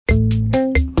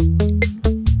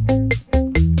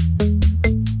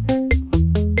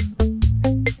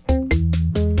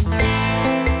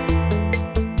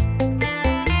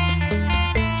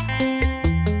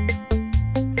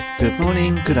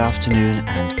good afternoon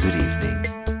and good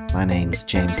evening. My name's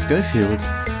James Schofield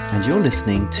and you're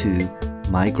listening to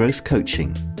My Growth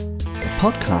Coaching, a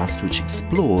podcast which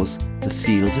explores the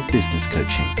field of business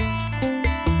coaching.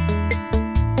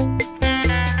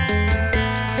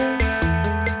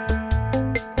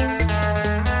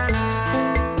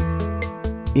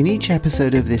 In each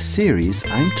episode of this series,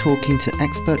 I'm talking to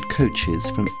expert coaches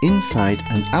from inside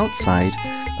and outside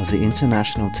of the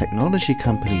international technology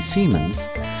company Siemens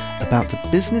about the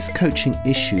business coaching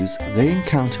issues they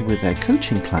encounter with their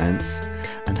coaching clients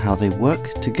and how they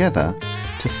work together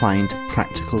to find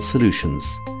practical solutions,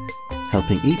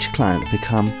 helping each client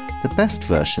become the best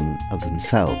version of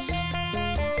themselves.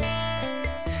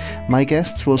 My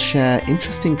guests will share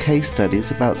interesting case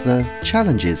studies about the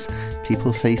challenges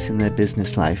people face in their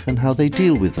business life and how they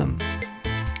deal with them.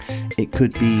 It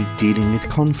could be dealing with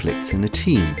conflicts in a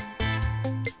team,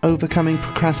 overcoming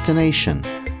procrastination,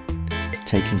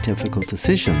 taking difficult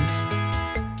decisions,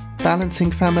 balancing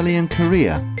family and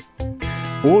career,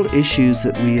 all issues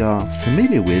that we are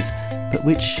familiar with but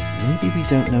which maybe we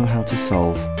don't know how to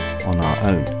solve on our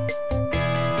own.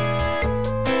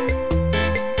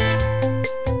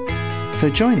 So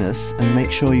join us and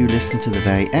make sure you listen to the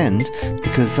very end,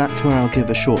 because that's where I'll give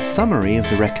a short summary of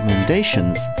the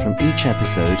recommendations from each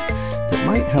episode that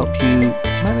might help you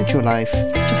manage your life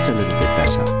just a little bit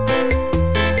better.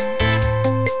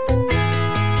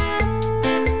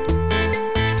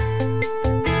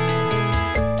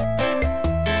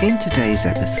 In today's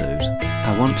episode,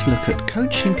 I want to look at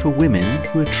coaching for women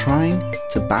who are trying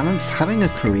to balance having a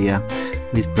career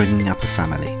with bringing up a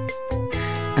family.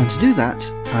 And to do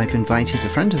that, I've invited a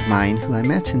friend of mine who I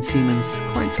met in Siemens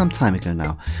quite some time ago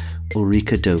now,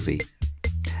 Ulrike Dovey.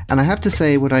 And I have to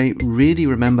say, what I really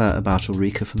remember about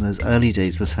Ulrike from those early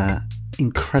days was her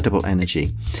incredible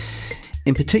energy.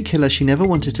 In particular, she never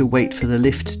wanted to wait for the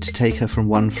lift to take her from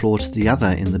one floor to the other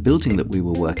in the building that we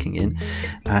were working in.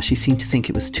 She seemed to think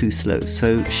it was too slow,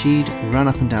 so she'd run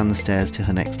up and down the stairs to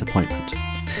her next appointment.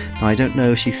 Now, I don't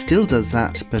know if she still does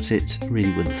that, but it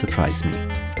really wouldn't surprise me.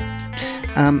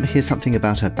 Here's something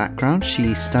about her background.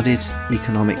 She studied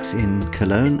economics in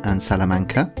Cologne and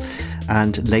Salamanca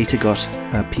and later got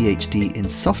a PhD in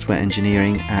software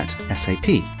engineering at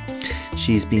SAP.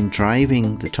 She's been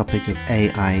driving the topic of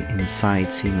AI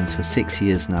inside Siemens for 6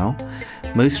 years now,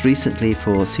 most recently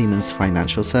for Siemens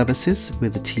Financial Services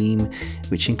with a team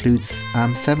which includes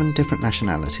 7 different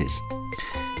nationalities.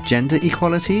 Gender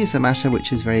equality is a matter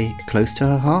which is very close to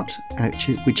her heart,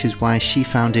 which is why she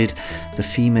founded the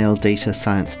Female Data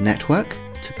Science Network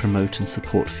to promote and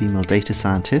support female data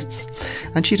scientists,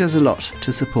 and she does a lot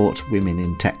to support women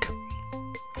in tech.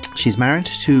 She's married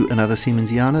to another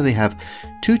Siemensianer. They have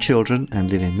 2 children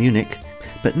and live in Munich.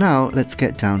 But now let's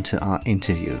get down to our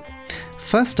interview.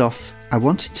 First off, I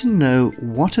wanted to know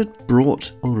what had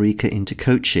brought Ulrike into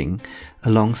coaching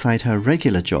alongside her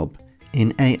regular job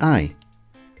in AI.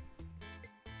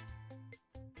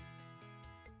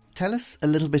 Tell us a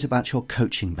little bit about your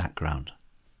coaching background.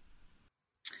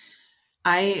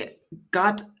 I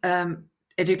got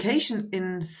education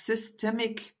in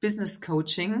systemic business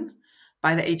coaching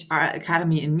by the HR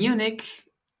Academy in Munich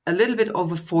a little bit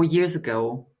over 4 years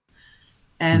ago.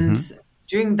 And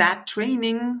during that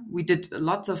training, we did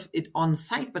lots of it on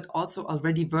site, but also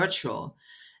already virtual.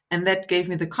 And that gave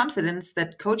me the confidence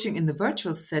that coaching in the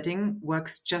virtual setting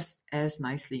works just as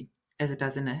nicely as it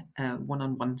does in a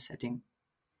one-on-one setting.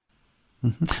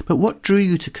 But what drew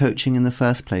you to coaching in the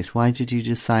first place? Why did you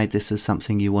decide this was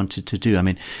something you wanted to do? I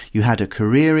mean, you had a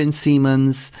career in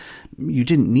Siemens. You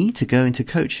didn't need to go into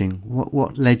coaching.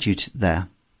 What led you to there?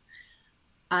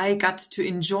 I got to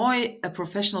enjoy a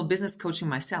professional business coaching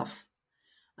myself.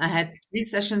 I had 3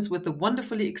 sessions with a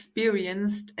wonderfully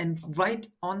experienced and right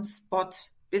on spot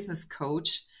business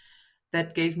coach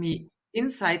that gave me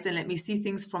insights and let me see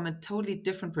things from a totally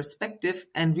different perspective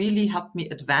and really helped me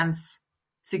advance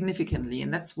significantly.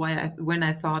 And that's why when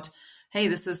I thought, hey,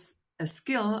 this is a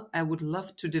skill I would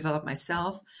love to develop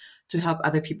myself to help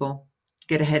other people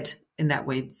get ahead in that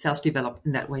way, self-develop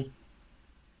in that way.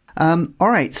 All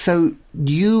right. So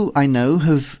you, I know,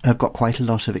 have got quite a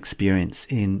lot of experience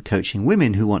in coaching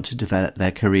women who want to develop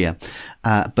their career,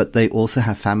 but they also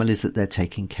have families that they're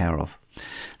taking care of.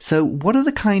 So what are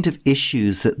the kind of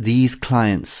issues that these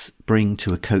clients bring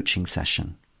to a coaching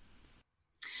session?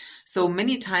 So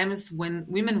many times when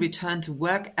women return to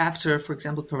work after, for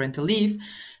example, parental leave,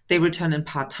 they return in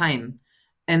part-time.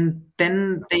 And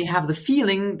then they have the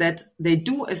feeling that they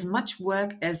do as much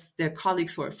work as their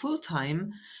colleagues who are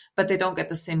full-time, but they don't get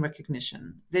the same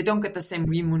recognition. They don't get the same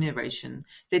remuneration.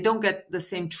 They don't get the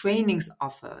same trainings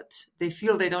offered. They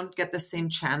feel they don't get the same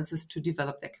chances to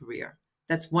develop their career.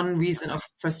 That's one reason of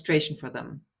frustration for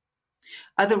them.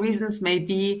 Other reasons may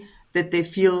be that they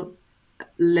feel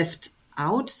left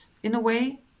out in a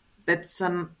way, that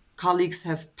some colleagues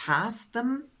have passed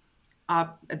them,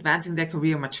 are advancing their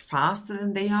career much faster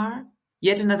than they are.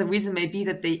 Yet another reason may be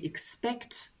that they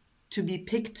expect to be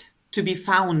picked, to be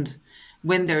found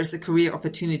when there's a career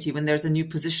opportunity, when there's a new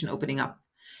position opening up.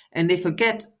 And they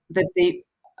forget that they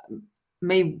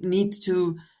may need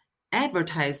to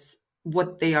advertise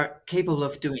what they are capable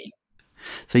of doing.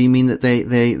 So you mean that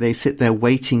they sit there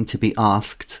waiting to be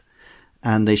asked,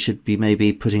 and they should be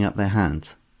maybe putting up their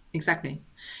hand? Exactly.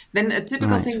 Then a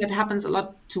typical thing that happens a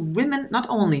lot to women, not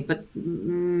only, but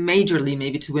majorly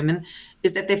maybe to women,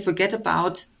 is that they forget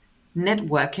about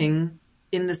networking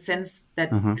in the sense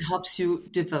that helps you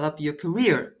develop your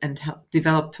career and help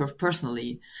develop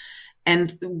personally.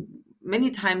 And many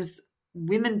times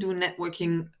women do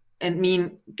networking and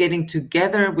mean getting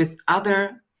together with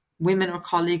other women or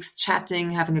colleagues, chatting,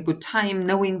 having a good time,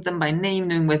 knowing them by name,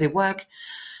 knowing where they work.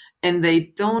 And they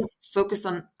don't focus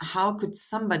on how could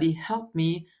somebody help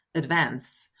me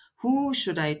advance? Who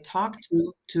should I talk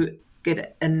to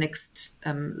get a next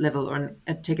level or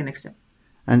take a next step?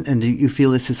 And do you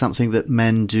feel this is something that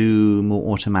men do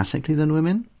more automatically than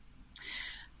women?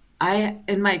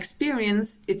 In my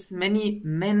experience, it's many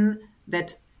men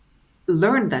that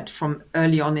learn that from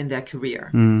early on in their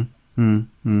career.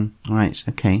 Right.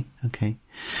 Okay.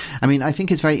 I mean, I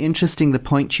think it's very interesting the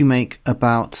point you make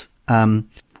about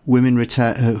women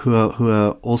who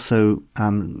are also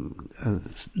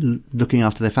looking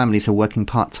after their families, so working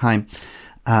part time.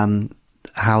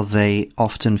 How they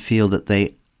often feel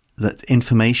that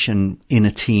information in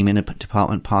a team, in a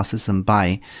department, passes them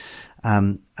by.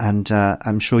 And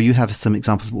I'm sure you have some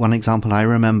examples. One example I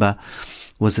remember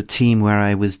was a team where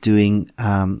I was doing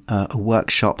a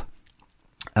workshop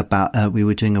about. We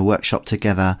were doing a workshop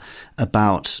together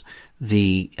about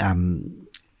the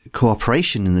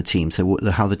cooperation in the team, so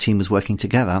how the team was working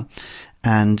together.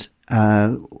 And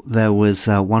there was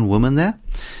one woman there,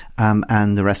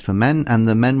 and the rest were men. And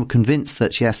the men were convinced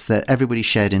that yes, that everybody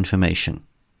shared information.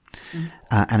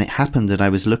 And it happened that I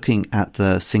was looking at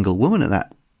the single woman at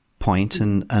that point,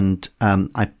 and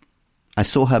I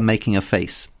saw her making a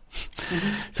face.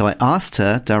 So I asked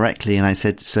her directly, and I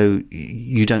said, "So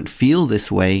you don't feel this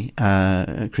way,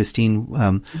 Christine?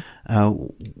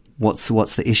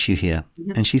 What's the issue here?"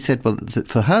 And she said, "Well,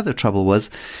 for her, the trouble was,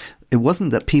 it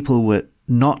wasn't that people were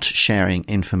not sharing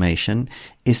information;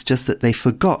 it's just that they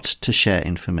forgot to share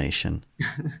information."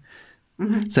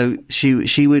 So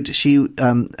she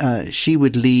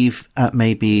would leave at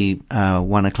maybe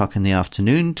 1 o'clock in the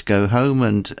afternoon to go home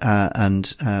and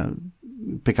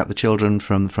pick up the children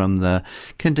from the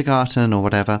kindergarten or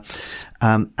whatever,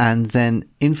 and then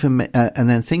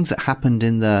things that happened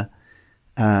in the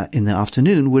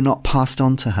afternoon were not passed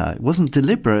on to her. It wasn't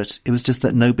deliberate; it was just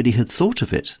that nobody had thought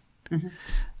of it.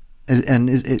 And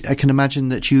I can imagine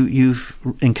that you've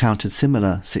encountered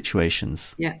similar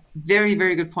situations. Yeah, very,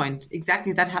 very good point.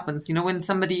 Exactly, that happens. When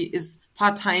somebody is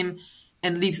part-time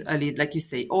and leaves early, like you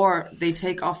say, or they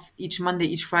take off each Monday,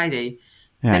 each Friday,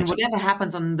 then whatever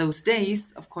happens on those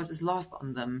days, of course, is lost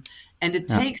on them. And it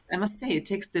takes, I must say, it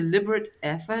takes deliberate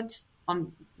effort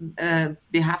on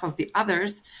behalf of the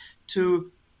others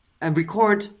to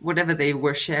record whatever they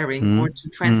were sharing or to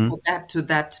transport that to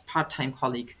that part-time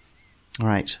colleague.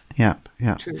 Right. Yeah.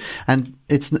 True. And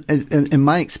it's, in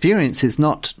my experience, it's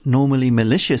not normally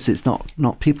malicious. It's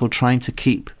not people trying to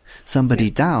keep somebody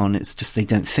down. It's just they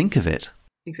don't think of it.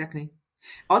 Exactly.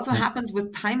 Also happens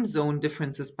with time zone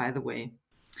differences, by the way.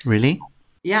 Really?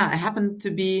 Yeah, I happen to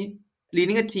be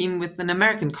leading a team with an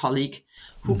American colleague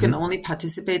who can only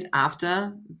participate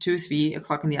after 2-3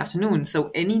 o'clock in the afternoon.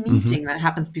 So any meeting that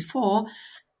happens before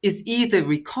is either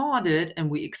recorded and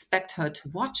we expect her to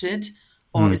watch it,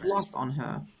 or is lost on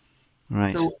her.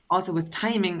 Right. So also with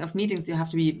timing of meetings, you have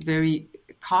to be very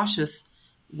cautious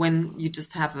when you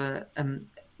just have a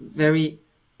very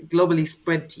globally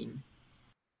spread team.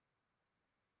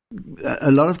 A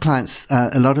lot of clients,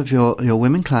 a lot of your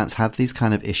women clients have these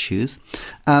kind of issues.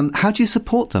 How do you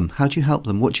support them? How do you help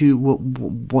them?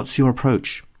 What's your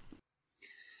approach?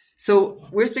 So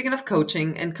we're speaking of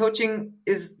coaching, and coaching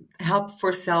is help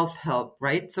for self-help,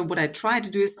 right? So what I try to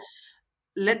do is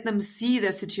let them see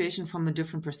their situation from a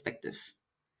different perspective.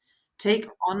 Take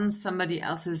on somebody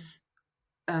else's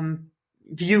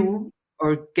view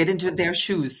or get into their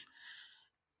shoes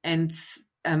and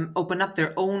open up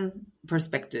their own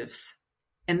perspectives.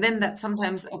 And then that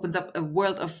sometimes opens up a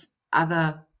world of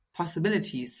other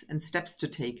possibilities and steps to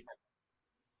take.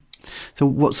 So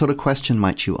what sort of question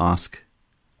might you ask?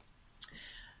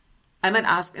 I might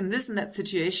ask, in this and that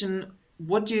situation,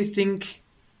 what do you think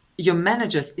your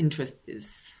manager's interest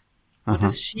is? What Uh-huh.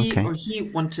 does she Okay. or he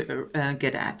want to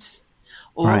get at?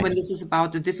 Or Right. when this is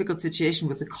about a difficult situation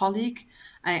with a colleague,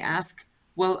 I ask,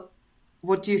 well,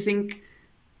 what do you think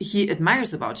he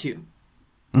admires about you?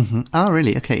 Oh,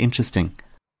 really? Okay. Interesting.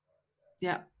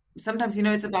 Yeah. Sometimes,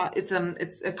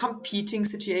 it's a competing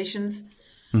situations.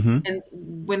 And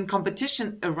when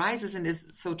competition arises and is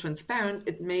so transparent,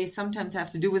 it may sometimes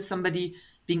have to do with somebody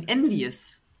being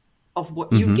envious of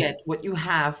what you get, what you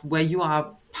have, where you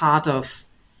are part of.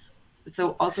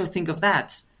 So also think of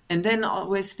that. And then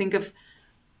always think of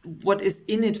what is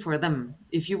in it for them.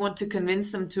 If you want to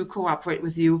convince them to cooperate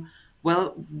with you,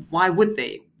 well, why would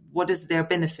they? What is their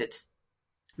benefit?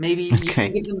 Maybe you can Okay.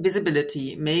 give them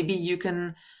visibility. Maybe you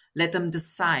can let them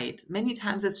decide. Many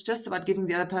times it's just about giving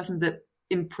the other person the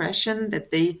impression that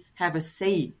they have a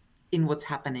say in what's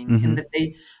happening and that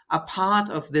they are part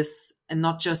of this and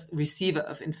not just receiver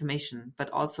of information, but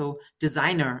also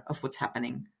designer of what's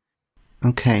happening.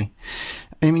 Okay.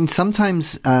 I mean,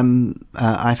 sometimes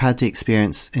I've had the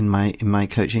experience in my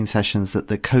coaching sessions that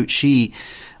the coachee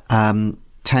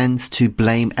tends to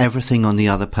blame everything on the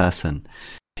other person.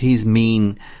 He's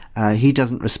mean. He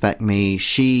doesn't respect me.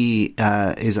 She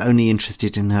is only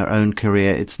interested in her own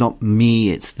career. It's not me,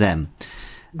 it's them.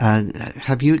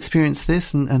 Have you experienced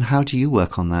this, and how do you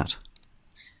work on that?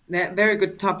 Very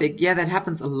good topic. Yeah, that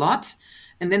happens a lot.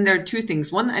 And then there are two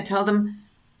things. One, I tell them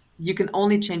you can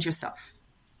only change yourself.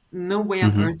 No way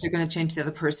on earth you're going to change the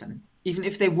other person. Even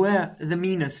if they were the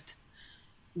meanest,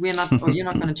 we're not, or you're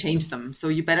not going to change them. So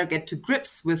you better get to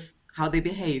grips with how they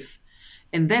behave.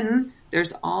 And then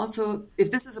there's also,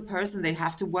 if this is a person they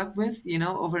have to work with,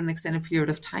 over an extended period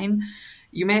of time,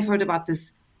 you may have heard about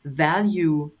this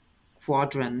value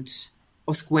quadrant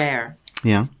or square,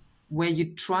 Yeah. where you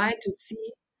try to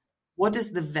see what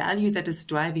is the value that is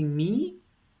driving me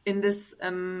in this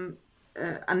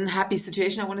unhappy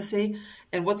situation, I want to say,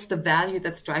 and what's the value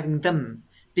that's driving them.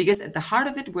 Because at the heart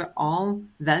of it, we're all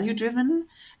value driven.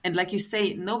 And like you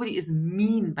say, nobody is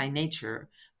mean by nature.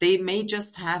 They may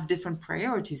just have different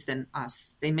priorities than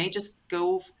us. They may just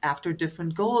go after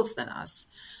different goals than us.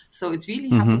 So it's really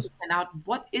helpful to find out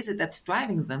what is it that's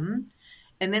driving them,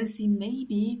 and then see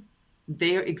maybe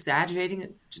they're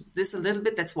exaggerating this a little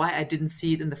bit. That's why I didn't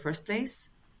see it in the first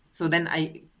place. So then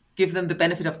I give them the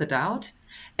benefit of the doubt.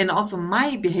 And also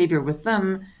my behavior with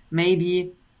them may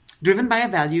be driven by a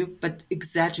value, but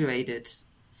exaggerated.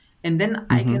 And then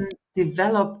I can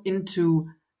develop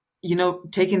into,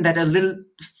 taking that a little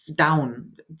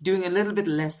down, doing a little bit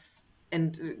less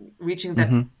and reaching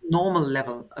that normal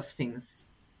level of things.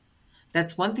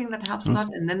 That's one thing that helps a lot.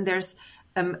 And then there's,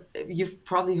 you've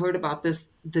probably heard about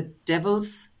this, the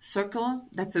devil's circle.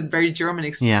 That's a very German Yeah.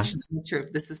 expression. I'm not sure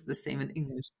if this is the same in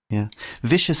English. Yeah.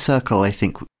 Vicious circle, I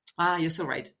think. Ah, you're so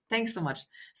right. Thanks so much.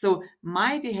 So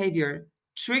my behavior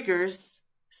triggers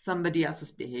somebody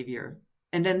else's behavior,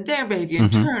 and then their behavior in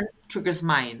turn triggers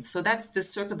mine. So that's the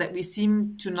circle that we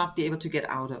seem to not be able to get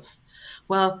out of.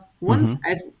 Well, once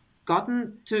I've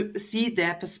gotten to see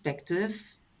their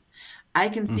perspective, I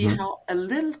can see how a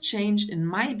little change in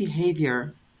my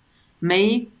behavior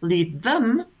may lead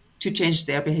them to change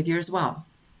their behavior as well.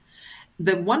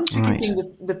 The one tricky Right. thing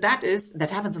with that is that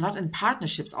happens a lot in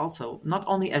partnerships also, not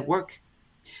only at work.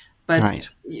 But Right.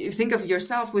 you think of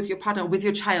yourself with your partner, with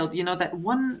your child, that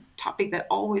one topic that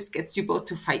always gets you both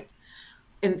to fight.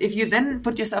 And if you then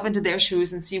put yourself into their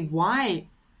shoes and see why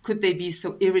could they be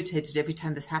so irritated every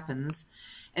time this happens,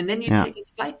 and then you Yeah. take a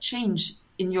slight change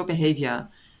in your behavior.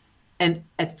 And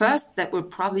at first, that will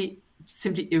probably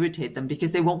simply irritate them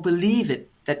because they won't believe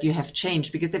it that you have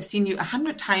changed because they've seen you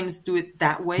 100 times do it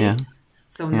that way. Yeah.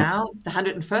 So Yeah. now the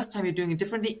 101st time you're doing it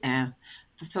differently.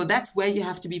 So that's where you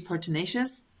have to be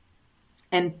pertinacious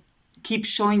and keep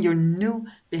showing your new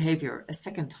behavior a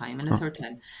second time and a third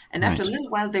time. And after a Right. little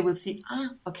while, they will see,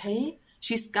 okay,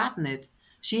 she's gotten it.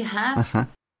 She has,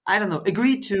 I don't know,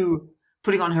 agreed to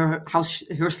putting on her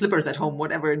slippers at home,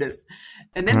 whatever it is.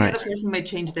 And then the Right. other person may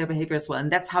change their behavior as well.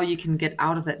 And that's how you can get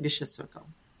out of that vicious circle.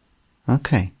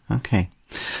 Okay. Okay.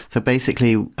 So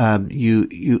basically,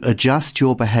 you adjust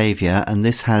your behavior, and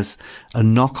this has a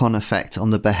knock-on effect on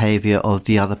the behavior of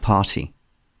the other party,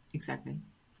 Exactly.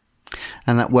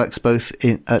 and that works both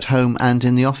at home and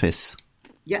in the office.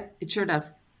 Yeah, it sure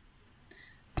does.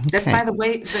 That's, Okay. by the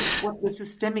way, what the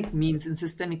systemic means in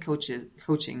systemic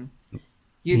coaching.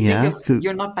 You Yeah. think of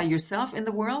you're not by yourself in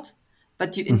the world,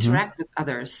 but you interact with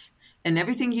others. And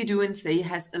everything you do and say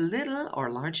has a little or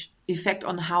large effect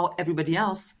on how everybody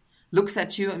else looks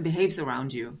at you and behaves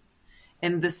around you.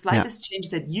 And the slightest change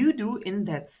that you do in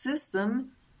that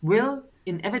system will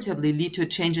inevitably lead to a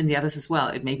change in the others as well.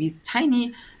 It may be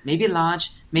tiny, maybe large,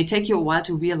 may take you a while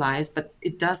to realize, but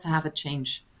it does have a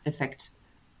change effect.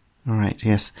 All right.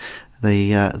 Yes,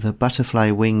 the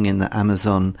butterfly wing in the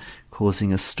Amazon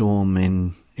causing a storm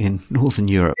in Northern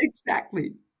Europe.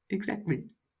 Exactly.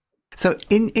 So,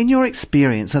 in your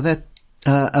experience, are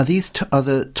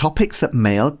the topics that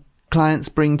male clients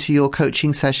bring to your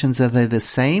coaching sessions, are they the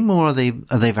same, or are they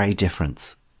very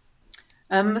different?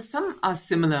 Some are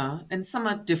similar and some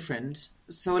are different.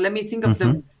 So let me think of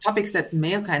the topics that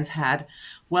male clients had.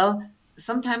 Well,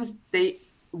 sometimes they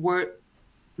were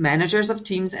managers of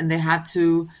teams and they had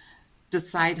to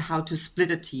decide how to split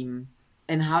a team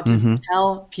and how to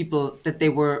tell people that they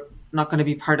were not going to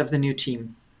be part of the new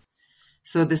team.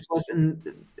 So this was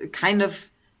kind of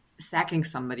sacking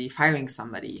somebody, firing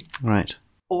somebody, Right.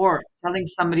 or telling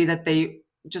somebody that they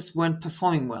just weren't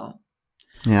performing well.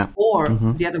 Yeah. Or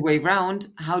the other way around,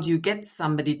 how do you get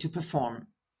somebody to perform?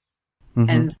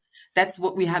 And that's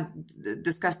what we had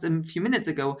discussed a few minutes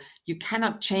ago. You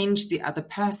cannot change the other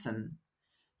person.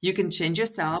 You can change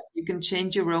yourself. You can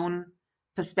change your own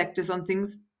perspectives on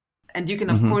things. And you can,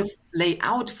 of course, lay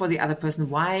out for the other person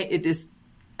why it is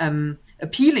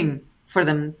appealing for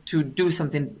them to do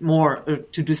something more or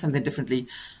to do something differently.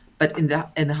 But in the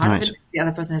heart of it, the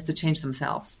other person has to change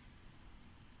themselves.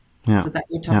 Yeah. So that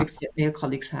were topics that male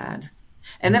colleagues had.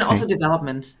 And then also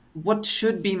development. What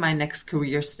should be my next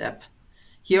career step?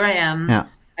 Here I am. Yeah.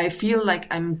 I feel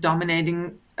like I'm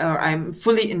dominating or I'm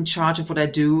fully in charge of what I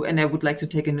do and I would like to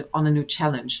take on a new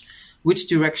challenge. Which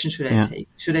direction should I take?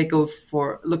 Should I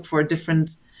look for a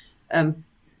different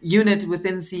unit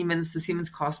within Siemens, the Siemens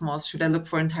Cosmos? Should I look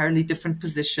for an entirely different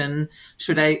position?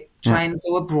 Should I try and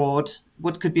go abroad?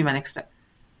 What could be my next step?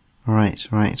 Right.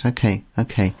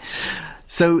 Okay.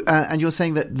 So, and you're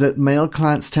saying that male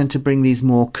clients tend to bring these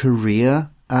more career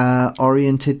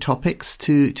oriented topics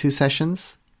to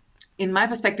sessions? In my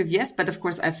perspective, yes. But of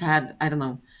course, I've had, I don't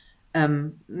know,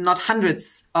 not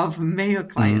hundreds of male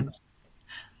clients,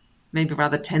 maybe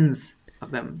rather tens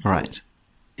of them. So, right.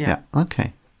 Yeah.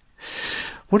 Okay.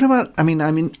 What about,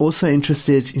 I'm also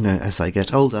interested, as I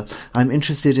get older, I'm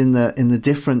interested in the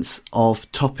difference of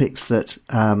topics that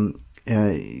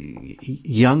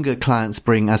younger clients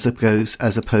bring as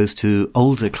opposed to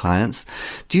older clients.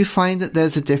 Do you find that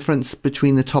there's a difference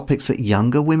between the topics that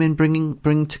younger women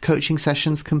bring to coaching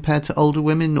sessions compared to older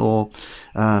women, or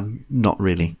not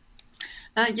really?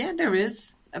 Yeah, there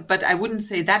is. But I wouldn't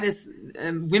say that is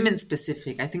women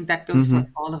specific. I think that goes for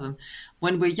all of them.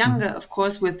 When we're younger, of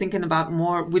course, we're thinking about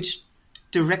more which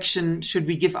direction should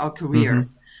we give our career.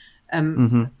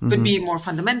 Could be more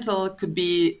fundamental, could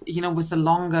be, with a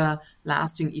longer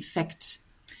lasting effect.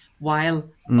 While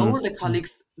older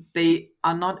colleagues, they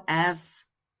are not as,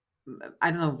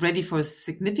 ready for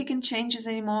significant changes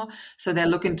anymore. So they're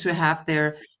looking to have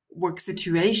their work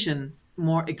situation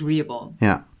more agreeable.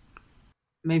 Yeah.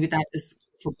 Maybe that is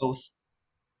for both.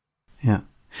 Yeah.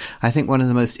 I think one of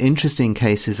the most interesting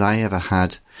cases I ever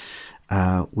had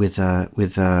with a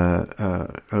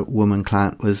woman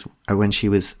client was when she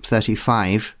was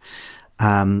 35,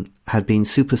 had been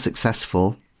super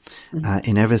successful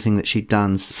in everything that she'd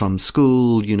done, from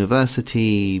school,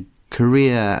 university,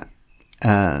 career,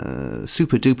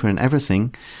 super duper in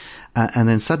everything. And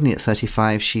then suddenly at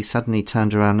 35, she suddenly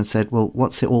turned around and said, well,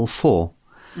 what's it all for?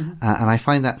 And I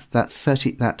find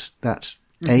that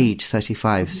age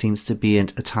 35 seems to be a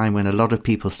time when a lot of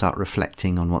people start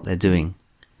reflecting on what they're doing.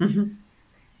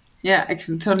 Yeah, I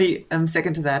can totally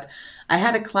second to that. I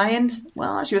had a client,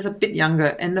 she was a bit younger,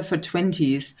 in her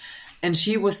 20s, and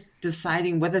she was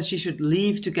deciding whether she should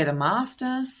leave to get a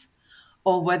master's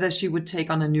or whether she would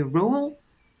take on a new role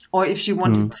or if she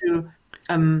wanted to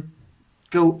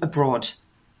go abroad.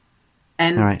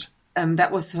 And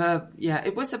that was her,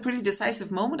 it was a pretty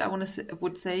decisive moment, I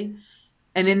would say.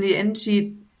 And in the end,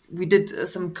 we did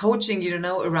some coaching,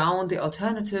 around the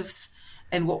alternatives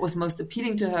and what was most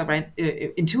appealing to her, right,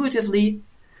 intuitively.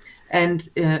 And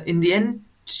in the end,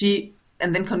 she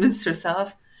then convinced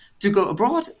herself to go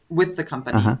abroad with the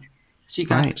company. She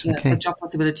got a job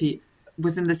possibility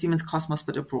within the Siemens Cosmos,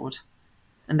 but abroad.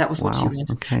 And that was what she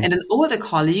wanted. Okay. And an older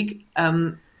colleague,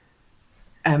 trying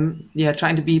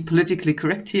to be politically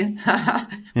correct here,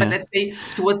 but let's say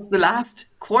towards the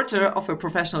last quarter of her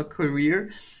professional career,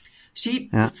 she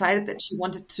decided that she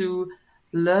wanted to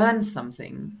learn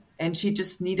something, and she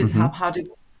just needed how to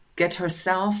get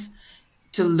herself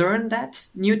to learn that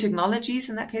new technologies,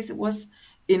 in that case it was,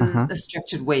 in a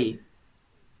structured way,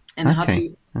 and how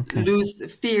to lose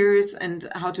fears and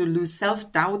how to lose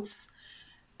self-doubts.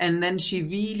 And then she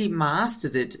really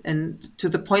mastered it, and to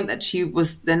the point that she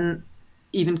was then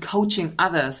even coaching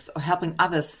others or helping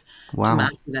others to Wow.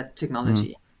 master that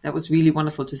technology. That was really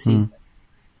wonderful to see.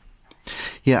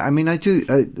 Yeah, I mean, I do.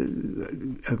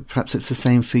 Perhaps it's the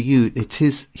same for you. It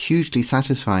is hugely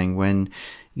satisfying when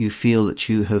you feel that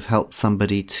you have helped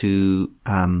somebody to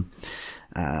find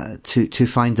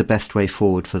the best way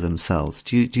forward for themselves.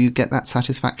 Do you get that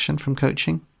satisfaction from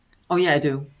coaching? Oh yeah, I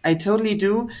do. I totally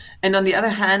do. And on the other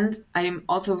hand, I am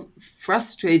also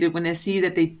frustrated when I see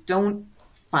that they don't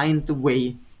find the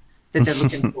way that they're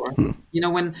looking for.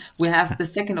 When we have the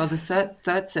second or the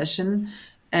third session,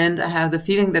 and I have the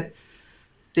feeling that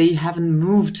they haven't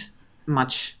moved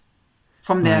much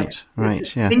from their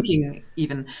thinking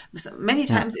even. So many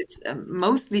times it's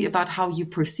mostly about how you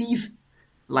perceive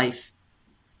life.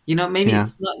 Maybe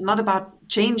it's not about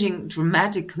changing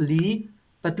dramatically,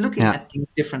 but looking at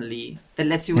things differently. That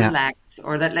lets you relax,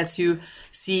 or that lets you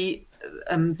see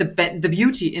the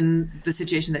beauty in the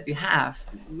situation that you have.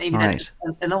 Maybe that is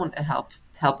alone a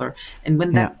helper. And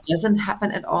when that doesn't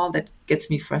happen at all, that gets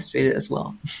me frustrated as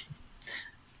well.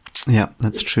 Yeah,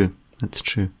 that's true. That's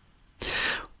true.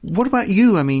 What about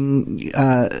you? I mean,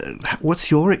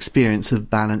 what's your experience of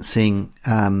balancing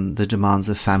the demands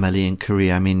of family and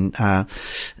career? I mean,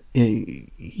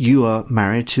 you are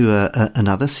married to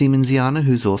another Siemensianer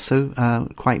who's also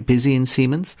quite busy in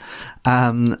Siemens,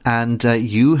 and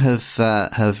you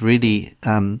have really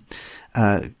gone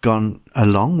a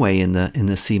long way in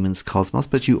the Siemens cosmos.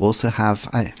 But you also have,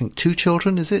 I think, 2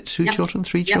 children. Is it 2 children?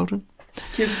 3 children?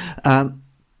 2.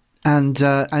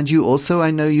 And you also,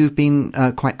 I know you've been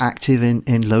quite active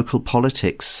in local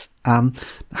politics.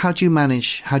 How do you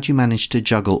manage to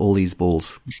juggle all these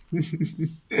balls?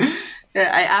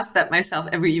 I ask that myself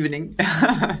every evening.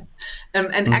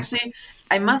 And actually,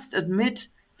 I must admit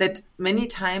that many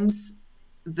times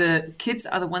the kids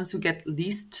are the ones who get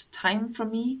least time from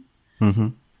me. Mm-hmm.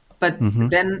 But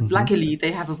then luckily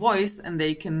they have a voice and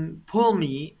they can pull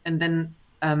me, and then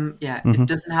it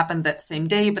doesn't happen that same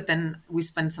day, but then we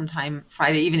spend some time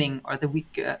Friday evening or the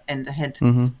weekend ahead.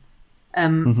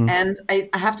 And I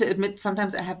have to admit,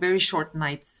 sometimes I have very short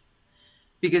nights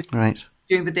because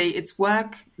during the day it's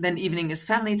work, then evening is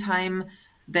family time,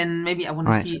 then maybe I want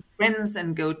to see friends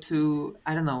and go to,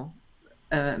 I don't know,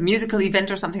 a musical event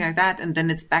or something like that, and then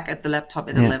it's back at the laptop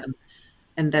at 11.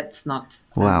 And that's not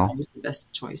always the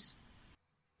best choice.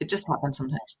 It just happens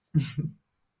sometimes.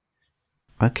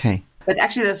 Okay. But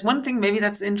actually, there's one thing maybe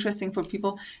that's interesting for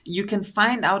people. You can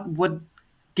find out what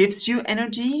gives you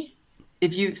energy.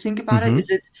 If you think about it, is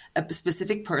it a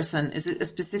specific person? Is it a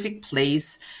specific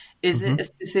place? Is it a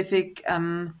specific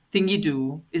thing you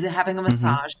do? Is it having a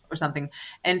massage or something?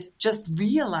 And just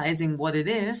realizing what it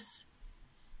is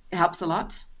helps a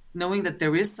lot. Knowing that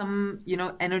there is some,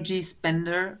 energy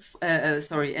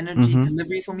energy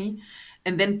delivery for me.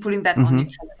 And then putting that on your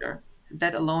calendar.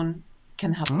 That alone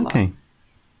can help a lot.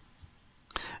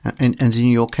 And in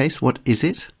your case, what is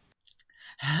it?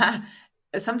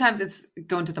 Sometimes it's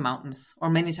going to the mountains, or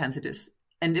many times it is.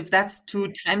 And if that's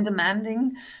too time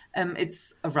demanding,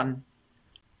 it's a run.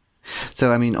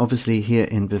 So, I mean, obviously here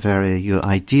in Bavaria, you're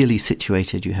ideally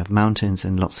situated. You have mountains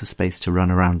and lots of space to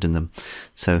run around in them.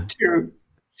 So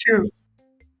True.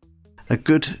 A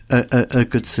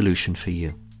good solution for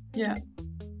you. Yeah.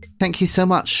 Thank you so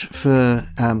much for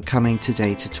coming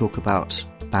today to talk about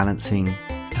balancing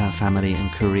family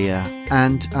and career,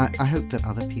 and I hope that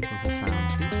other people have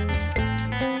found things interesting.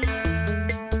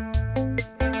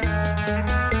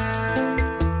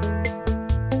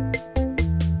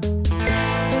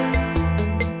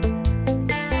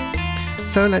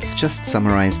 So let's just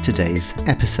summarize today's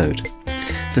episode.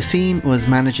 The theme was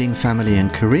managing family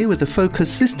and career, with a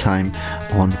focus this time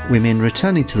on women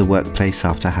returning to the workplace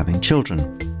after having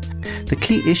children. The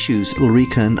key issues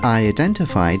Ulrike and I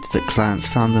identified that clients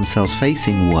found themselves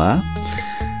facing were: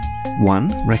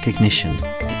 1. Recognition.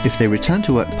 If they return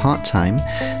to work part-time,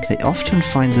 they often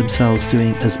find themselves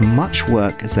doing as much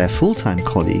work as their full-time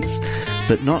colleagues,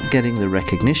 but not getting the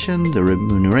recognition, the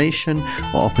remuneration,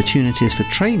 or opportunities for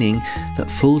training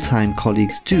that full-time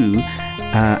colleagues do,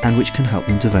 and which can help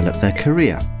them develop their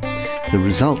career. The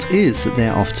result is that they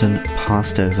are often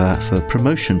passed over for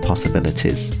promotion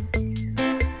possibilities.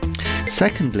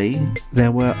 Secondly,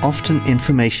 there were often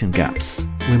information gaps.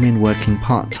 Women working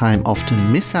part-time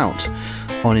often miss out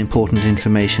on important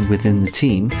information within the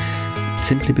team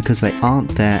simply because they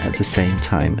aren't there at the same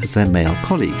time as their male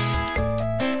colleagues.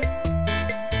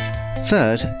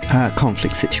 Third,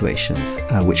 conflict situations,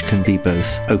 which can be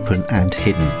both open and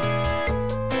hidden.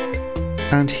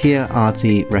 And here are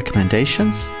the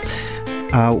recommendations.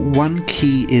 One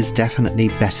key is definitely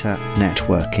better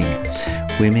networking.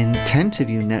 Women tend to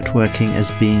view networking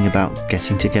as being about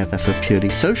getting together for purely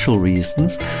social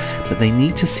reasons, but they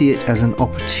need to see it as an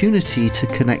opportunity to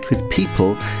connect with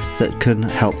people that can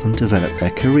help them develop their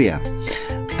career.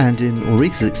 And in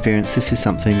Ulrike's experience, this is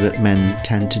something that men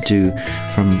tend to do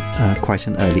from quite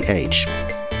an early age.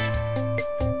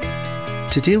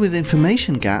 To deal with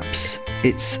information gaps,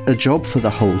 it's a job for the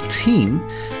whole team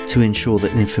to ensure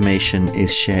that information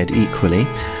is shared equally.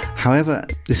 However,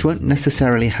 this won't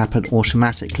necessarily happen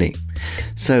automatically.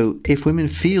 So if women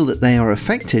feel that they are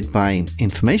affected by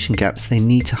information gaps, they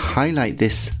need to highlight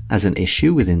this as an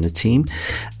issue within the team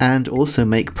and also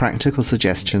make practical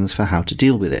suggestions for how to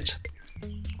deal with it.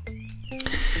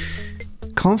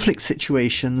 Conflict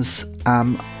situations,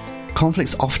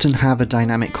 conflicts often have a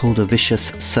dynamic called a vicious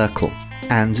circle.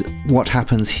 And what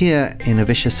happens here in a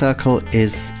vicious circle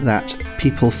is that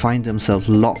people find themselves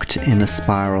locked in a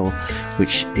spiral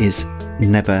which is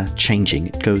never changing.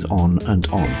 It goes on and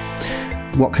on.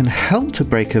 What can help to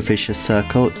break a vicious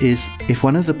circle is if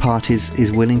one of the parties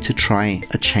is willing to try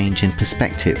a change in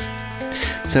perspective.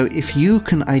 So if you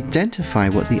can identify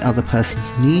what the other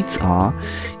person's needs are,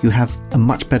 you have a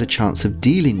much better chance of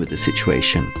dealing with the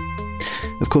situation.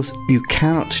 Of course, you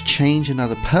cannot change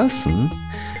another person,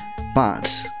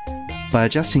 but by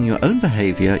adjusting your own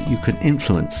behavior, you can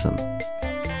influence them.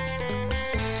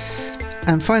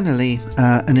 And finally,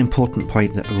 an important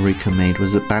point that Ulrike made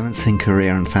was that balancing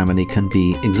career and family can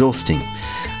be exhausting.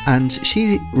 And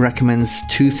she recommends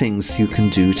 2 things you can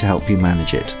do to help you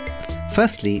manage it.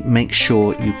 Firstly, make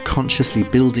sure you consciously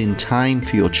build in time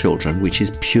for your children, which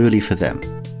is purely for them.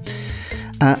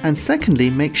 And secondly,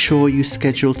 make sure you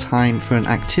schedule time for an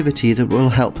activity that will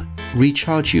help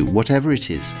recharge you, whatever it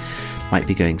is. It might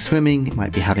be going swimming, it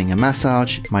might be having a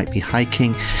massage, it might be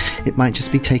hiking, it might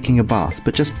just be taking a bath,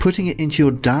 but just putting it into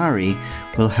your diary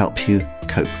will help you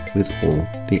cope with all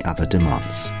the other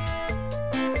demands.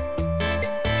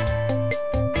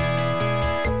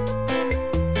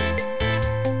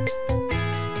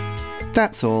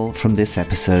 That's all from this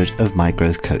episode of My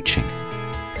Growth Coaching.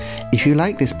 If you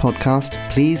like this podcast,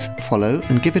 please follow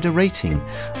and give it a rating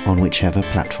on whichever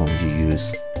platform you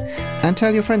use. And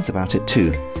tell your friends about it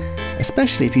too,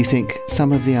 especially if you think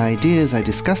some of the ideas I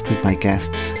discussed with my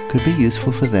guests could be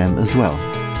useful for them as well.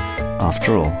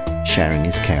 After all, sharing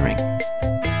is caring.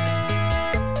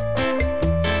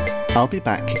 I'll be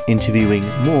back interviewing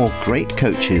more great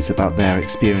coaches about their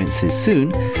experiences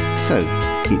soon, so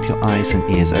keep your eyes and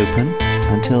ears open.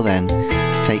 Until then,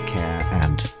 take care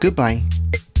and goodbye.